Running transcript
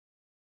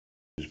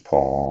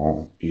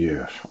Paul.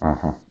 Yes.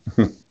 Uh-huh.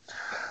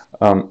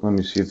 Let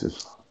me see if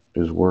this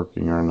is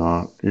working or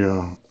not.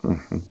 Yeah.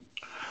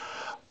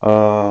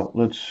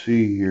 Let's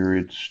see here.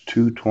 It's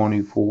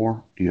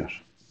 2:24. Yes.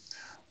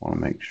 Want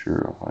to make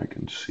sure if I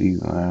can see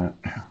that.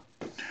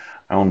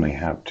 I only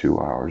have 2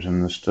 hours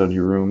in the study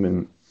room,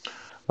 and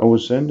I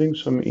was sending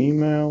some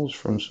emails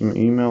from some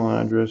email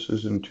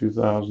addresses in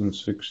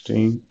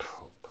 2016,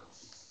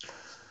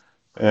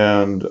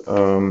 and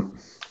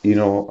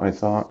I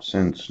thought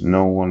since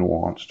no one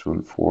wants to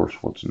enforce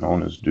what's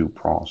known as due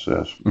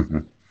process,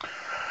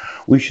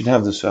 we should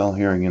have the cell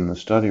hearing in the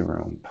study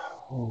room.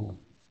 Oh.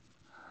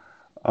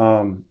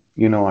 I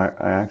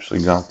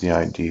actually got the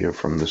idea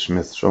from the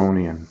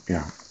Smithsonian.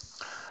 Yeah.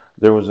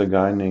 There was a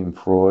guy named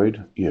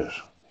Freud. Yes.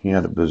 He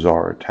had a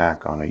bizarre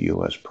attack on a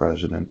U.S.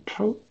 president.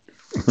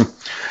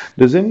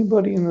 Does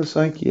anybody in the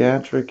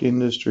psychiatric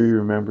industry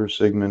remember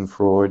Sigmund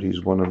Freud?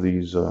 He's one of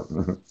these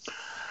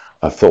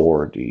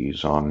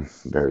authorities on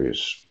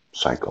various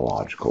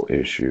psychological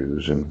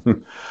issues.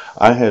 And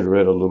I had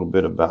read a little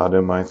bit about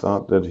him. I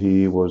thought that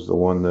he was the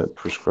one that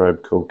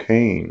prescribed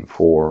cocaine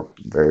for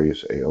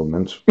various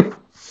ailments,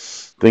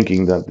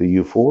 thinking that the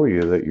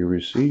euphoria that you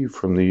receive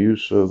from the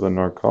use of a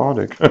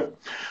narcotic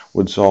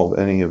would solve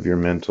any of your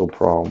mental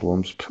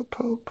problems.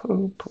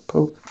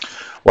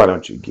 Why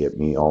don't you get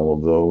me all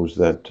of those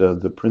that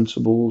the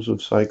principles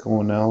of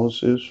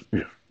psychoanalysis?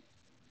 Yeah.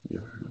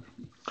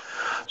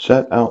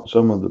 Set out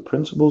some of the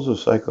principles of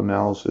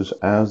psychoanalysis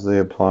as they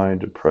apply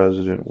to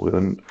President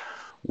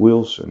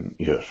Wilson.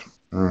 Yes.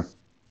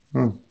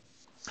 Mm-hmm.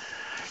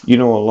 A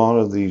lot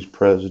of these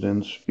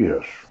presidents,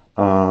 yes,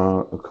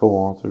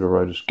 co-authored or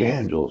write a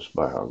scandalous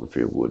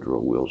biography of Woodrow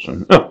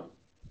Wilson.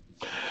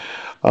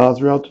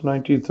 Throughout the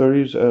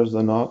 1930s, as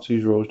the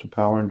Nazis rose to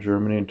power in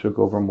Germany and took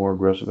over more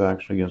aggressive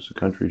action against the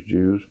country's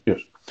Jews,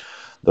 yes,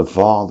 the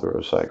father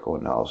of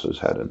psychoanalysis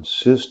had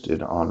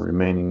insisted on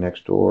remaining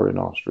next door in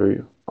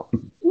Austria.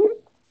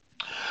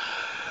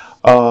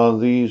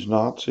 These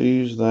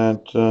Nazis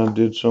that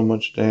did so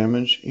much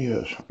damage,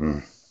 yes.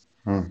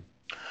 Mm.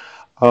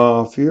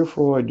 Fear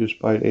Freud,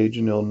 despite age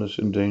and illness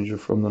and danger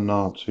from the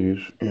Nazis,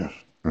 yes.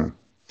 Mm.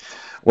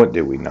 What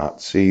did we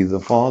not see? The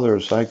father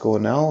of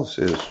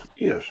psychoanalysis,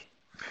 yes.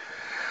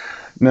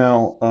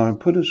 Now, I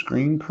put a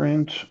screen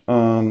print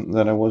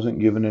that I wasn't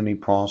given any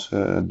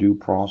due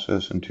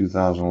process in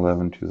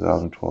 2011,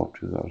 2012,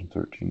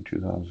 2013,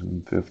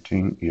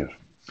 2015. Yes.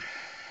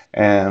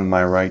 And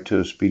my right to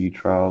a speedy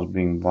trial is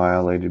being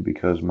violated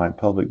because my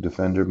public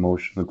defender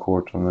motioned the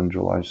court on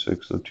July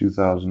 6th of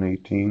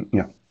 2018.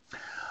 Yeah.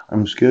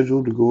 I'm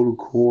scheduled to go to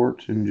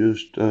court in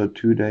just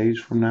 2 days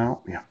from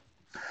now. Yeah.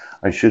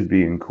 I should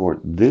be in court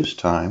this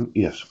time.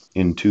 Yes,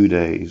 in 2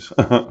 days.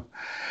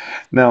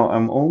 Now,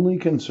 I'm only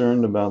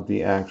concerned about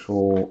the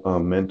actual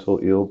mental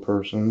ill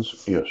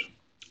persons. Yes.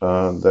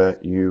 That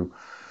you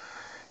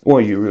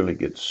really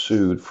get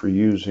sued for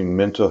using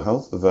mental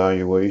health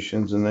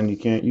evaluations and then you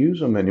can't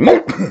use them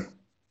anymore.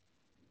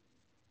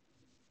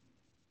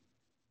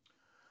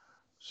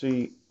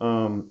 See,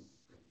 I'm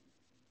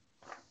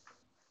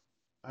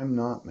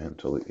not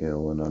mentally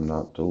ill and I'm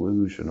not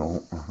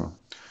delusional.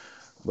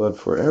 But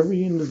for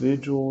every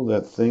individual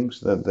that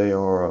thinks that they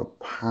are a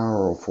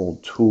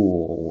powerful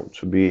tool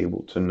to be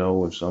able to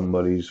know if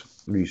somebody's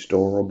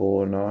restorable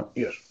or not,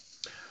 yes.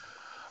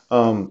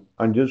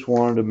 I just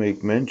wanted to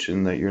make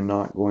mention that you're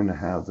not going to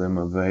have them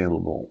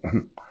available.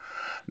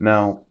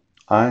 Now,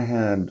 I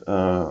had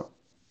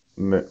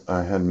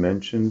I had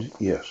mentioned,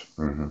 yes.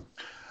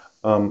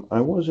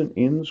 I wasn't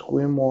in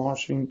Sequim,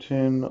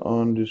 Washington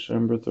on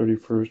December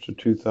 31st of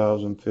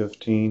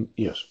 2015.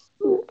 Yes.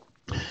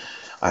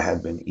 I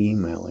had been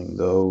emailing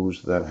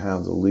those that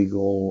have the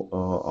legal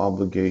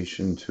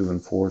obligation to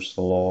enforce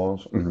the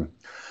laws.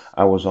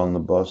 I was on the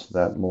bus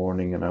that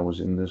morning and I was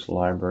in this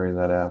library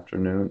that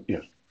afternoon.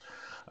 Yes.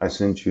 I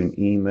sent you an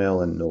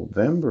email in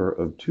November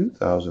of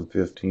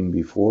 2015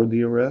 before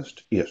the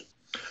arrest. Yes.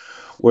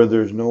 Where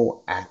there's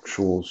no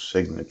actual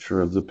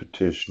signature of the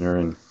petitioner,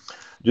 and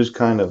just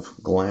kind of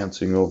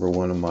glancing over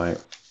one of my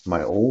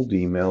old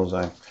emails,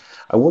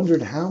 I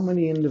wondered how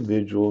many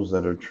individuals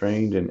that are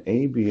trained in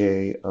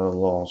ABA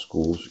law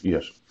schools,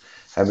 yes,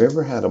 have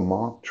ever had a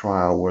mock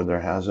trial where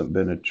there hasn't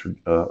been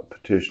a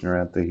petitioner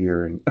at the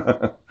hearing.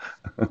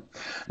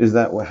 Is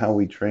that how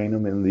we train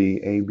them in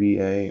the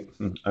ABA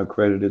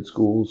accredited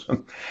schools?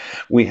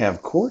 We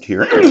have court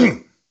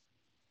hearings.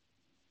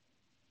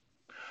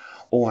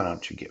 Oh, why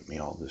don't you get me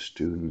all the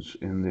students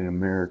in the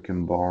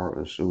American Bar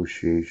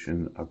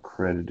Association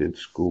accredited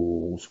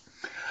schools?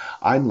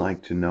 I'd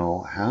like to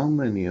know how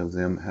many of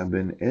them have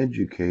been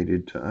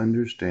educated to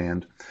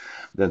understand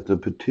that the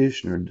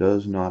petitioner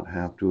does not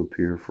have to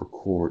appear for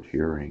court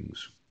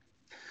hearings.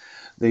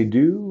 They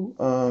do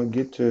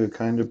get to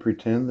kind of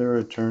pretend they're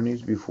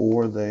attorneys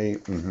before they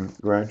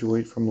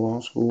graduate from law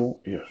school.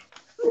 Yes.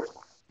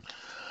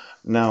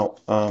 Now,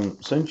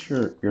 since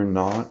you're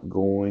not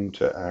going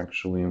to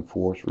actually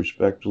enforce,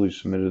 respectfully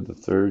submitted the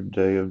third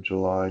day of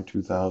July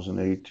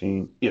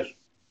 2018. Yes.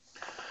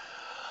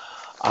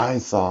 I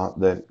thought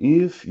that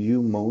if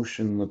you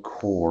motion the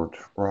court,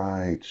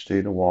 right,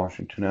 state of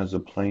Washington as a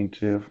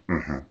plaintiff,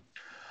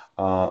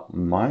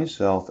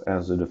 myself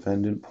as a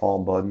defendant,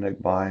 Paul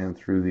Budnick, by and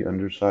through the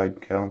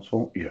underside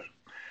counsel, yes,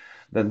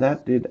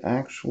 that did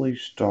actually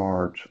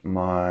start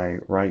my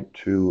right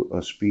to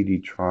a speedy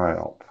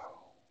trial.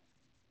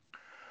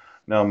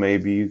 Now,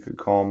 maybe you could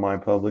call my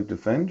public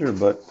defender,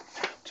 but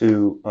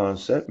to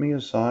set me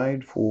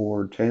aside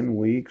for 10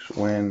 weeks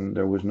when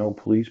there was no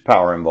police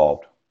power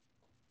involved,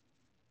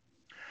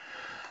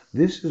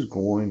 this is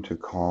going to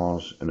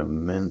cause an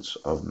immense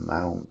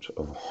amount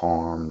of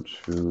harm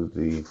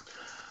to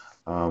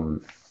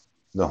um,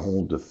 the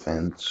whole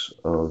defense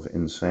of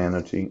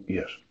insanity.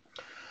 Yes.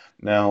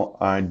 Now,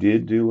 I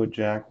did do what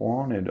Jack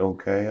wanted,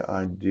 okay?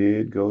 I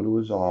did go to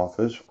his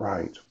office,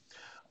 right?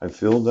 I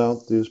filled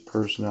out this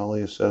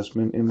personality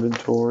assessment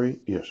inventory,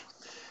 yes.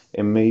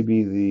 And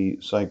maybe the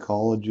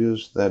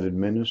psychologist that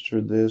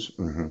administered this,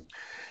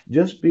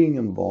 just being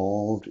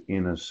involved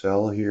in a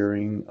cell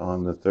hearing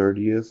on the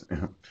 30th,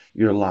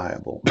 you're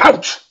liable.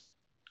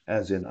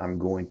 As in, I'm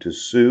going to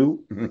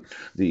sue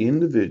the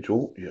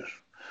individual, yes,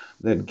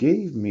 that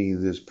gave me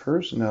this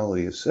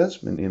personality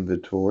assessment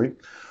inventory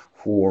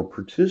for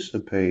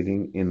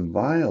participating in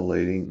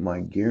violating my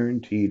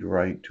guaranteed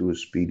right to a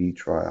speedy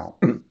trial.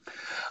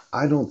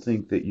 I don't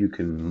think that you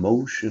can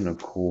motion a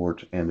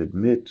court and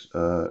admit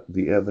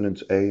the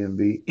evidence A and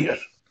B, yes,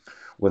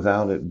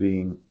 without it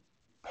being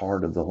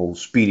part of the whole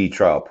speedy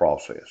trial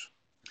process.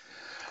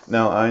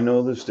 Now, I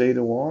know the state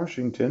of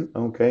Washington,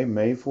 okay,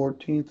 May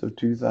 14th of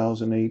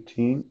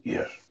 2018,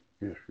 yes,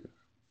 yes, yes.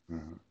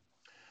 Mhm.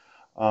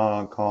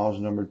 Cause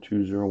number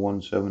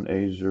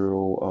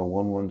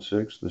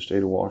 2017A0116, the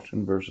state of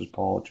Washington versus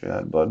Paul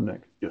Chad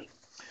Budnick. Yes.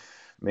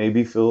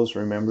 Maybe Phyllis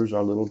remembers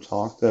our little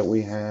talk that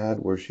we had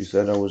where she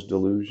said I was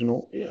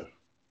delusional. Yes.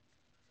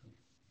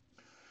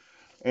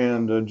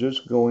 And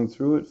just going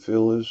through it,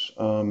 Phyllis,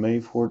 May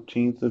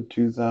 14th of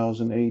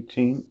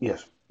 2018.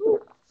 Yes.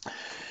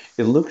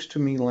 It looks to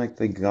me like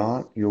they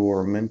got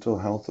your mental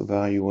health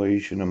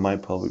evaluation, and my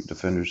public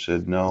defender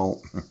said,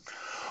 no,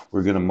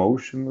 we're going to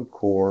motion the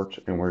court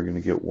and we're going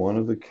to get one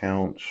of the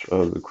counts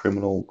of the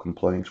criminal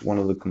complaints, one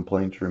of the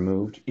complaints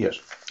removed. Yes.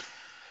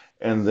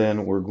 And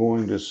then we're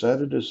going to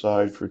set it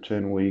aside for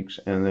 10 weeks,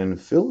 and then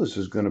Phyllis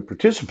is going to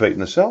participate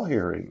in the cell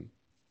hearing.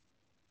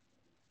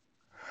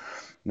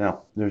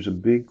 Now, there's a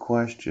big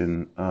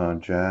question,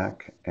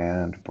 Jack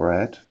and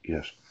Brett.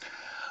 Yes.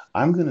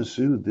 I'm going to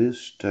sue this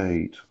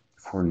state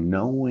for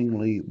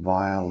knowingly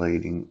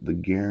violating the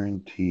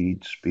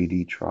guaranteed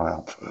speedy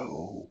trial.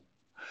 Oh.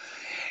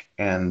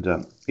 And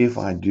if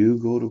I do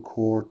go to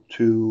court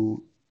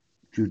 2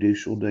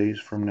 judicial days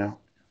from now,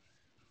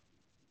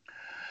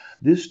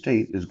 this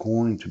state is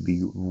going to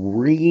be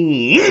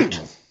reamed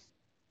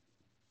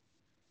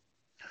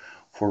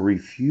for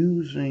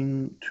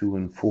refusing to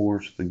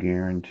enforce the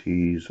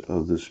guarantees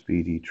of the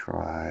speedy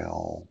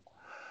trial.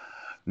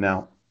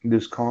 Now,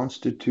 this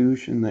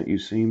Constitution that you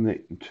seem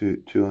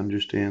to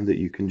understand that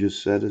you can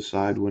just set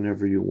aside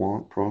whenever you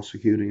want,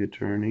 prosecuting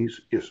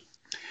attorneys, yes.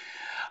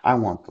 I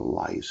want the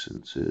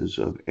licenses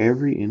of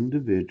every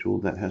individual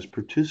that has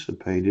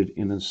participated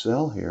in a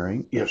cell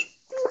hearing, yes,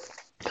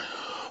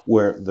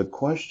 where the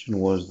question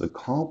was the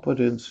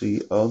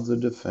competency of the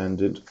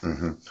defendant,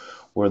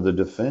 where the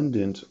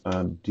defendant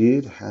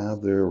did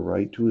have their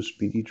right to a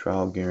speedy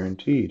trial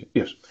guaranteed.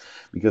 Yes,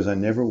 because I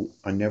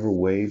never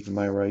waived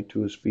my right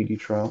to a speedy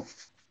trial.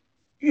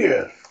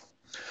 Yes.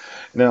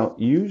 Now,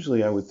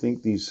 usually I would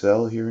think these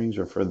cell hearings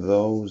are for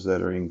those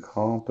that are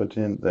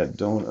incompetent, that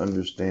don't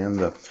understand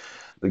the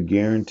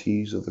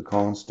guarantees of the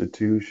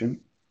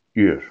Constitution.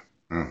 Yes.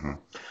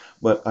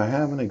 But I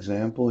have an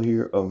example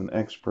here of an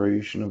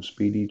expiration of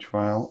speedy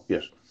trial.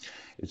 Yes.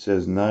 It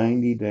says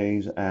 90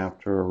 days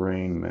after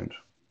arraignment.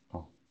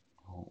 Oh,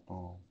 oh,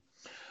 oh.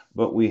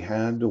 But we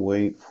had to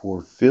wait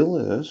for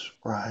Phyllis,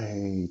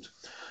 right,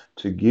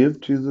 to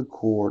give to the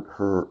court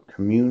her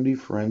community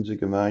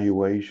forensic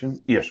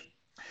evaluation. Yes.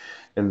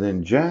 And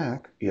then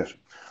Jack, yes,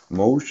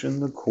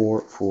 motioned the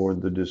court for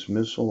the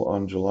dismissal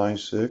on July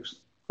 6th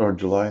or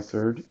July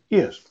 3rd.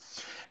 Yes.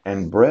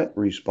 And Brett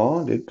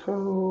responded,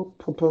 po,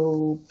 po,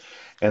 po.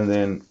 And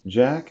then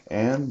Jack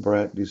and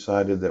Brett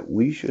decided that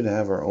we should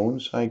have our own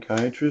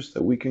psychiatrist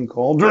that we can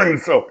call during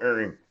the cell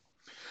hearing.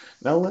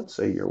 Now, let's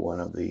say you're one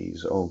of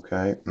these,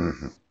 okay?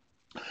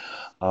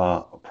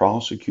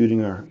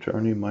 Prosecuting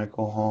attorney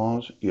Michael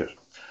Hawes, yes.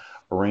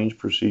 Arranged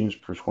proceedings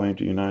pursuant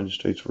to United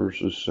States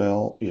versus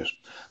Cell, yes.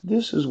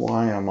 This is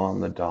why I'm on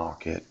the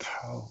docket.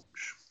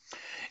 Ouch.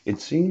 It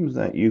seems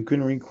that you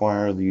can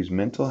require these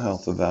mental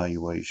health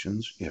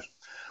evaluations, yes,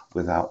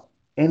 without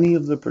any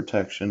of the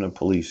protection of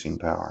policing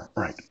power,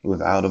 right,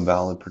 without a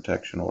valid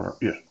protection order,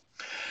 yes.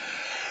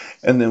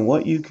 And then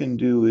what you can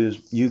do is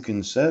you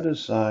can set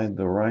aside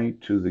the right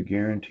to the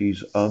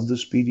guarantees of the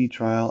speedy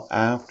trial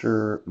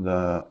after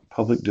the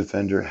public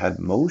defender had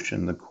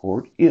motioned the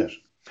court, yes.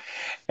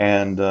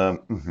 And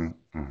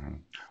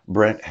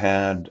Brett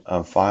had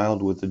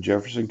filed with the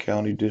Jefferson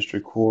County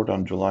District Court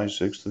on July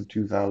 6th of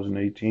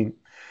 2018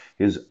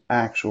 his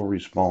actual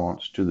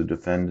response to the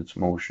defendant's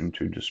motion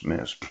to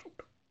dismiss.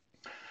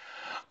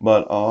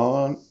 But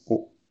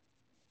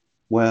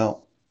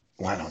well,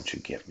 why don't you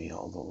get me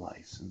all the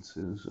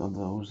licenses of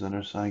those that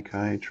are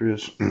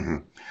psychiatrists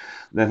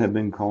that have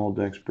been called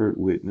expert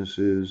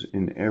witnesses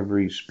in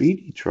every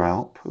speedy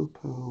trial,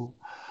 poo-poo,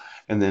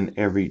 and then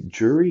every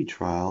jury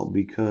trial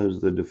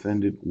because the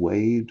defendant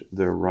waived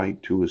their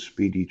right to a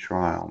speedy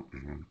trial.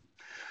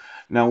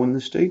 Now, when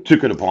the state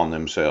took it upon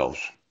themselves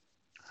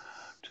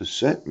to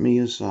set me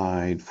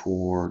aside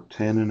for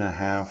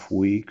 10.5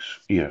 weeks,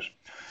 yes,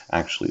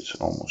 actually it's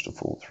almost a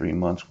full 3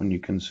 months when you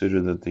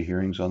consider that the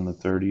hearing's on the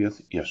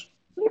 30th, yes,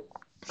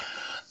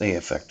 they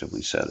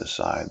effectively set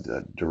aside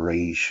the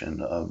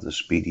duration of the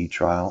speedy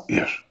trial,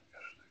 yes.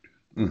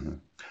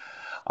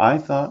 I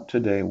thought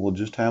today we'll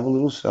just have a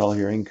little cell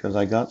hearing because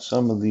I got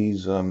some of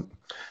these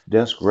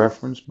desk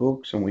reference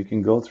books and we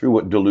can go through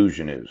what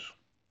delusion is.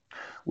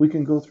 We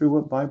can go through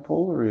what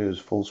bipolar is,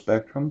 full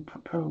spectrum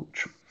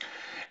approach.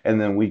 And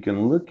then we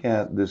can look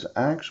at this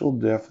actual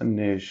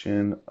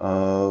definition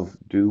of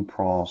due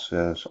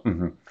process.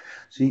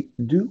 See,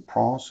 due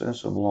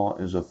process of law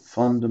is a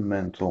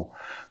fundamental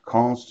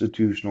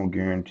constitutional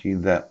guarantee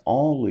that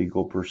all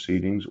legal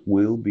proceedings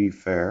will be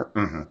fair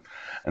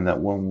and that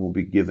one will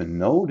be given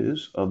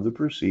notice of the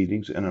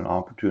proceedings and an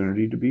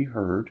opportunity to be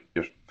heard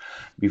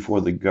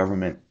before the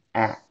government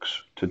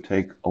acts to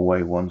take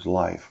away one's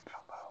life,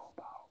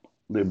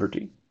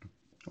 liberty,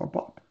 or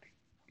property.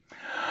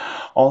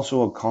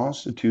 Also, a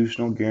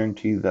constitutional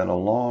guarantee that a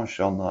law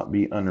shall not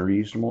be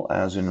unreasonable,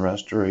 as in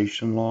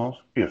restoration laws,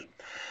 yes,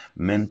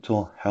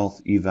 mental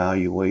health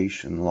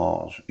evaluation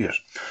laws, yes,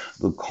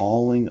 the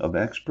calling of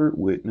expert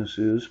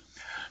witnesses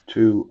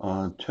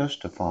to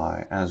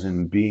testify, as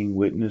in being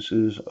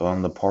witnesses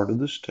on the part of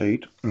the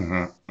state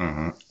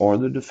or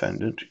the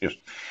defendant, yes,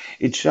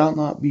 it shall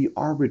not be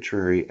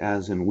arbitrary,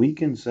 as in we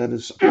can set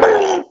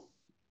aside.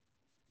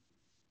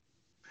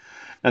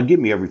 Now,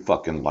 give me every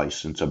fucking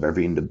license of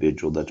every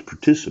individual that's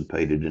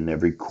participated in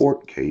every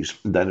court case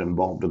that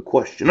involved a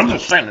question of the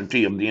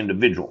sanity of the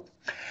individual.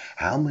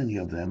 How many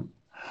of them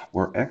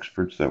were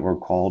experts that were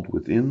called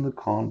within the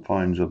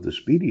confines of the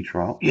speedy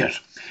trial? Yes.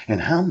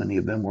 And how many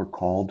of them were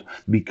called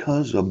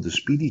because of the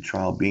speedy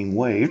trial being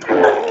waived?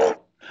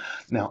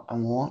 Now, I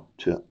want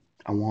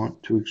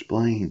to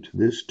explain to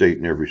this state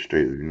and every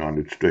state of the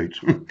United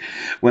States,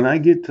 when I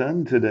get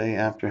done today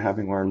after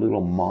having our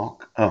little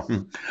mock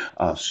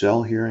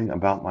cell hearing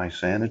about my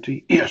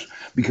sanity, yes,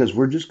 because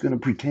we're just going to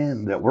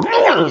pretend that we're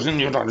lawyers in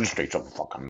the United States of fucking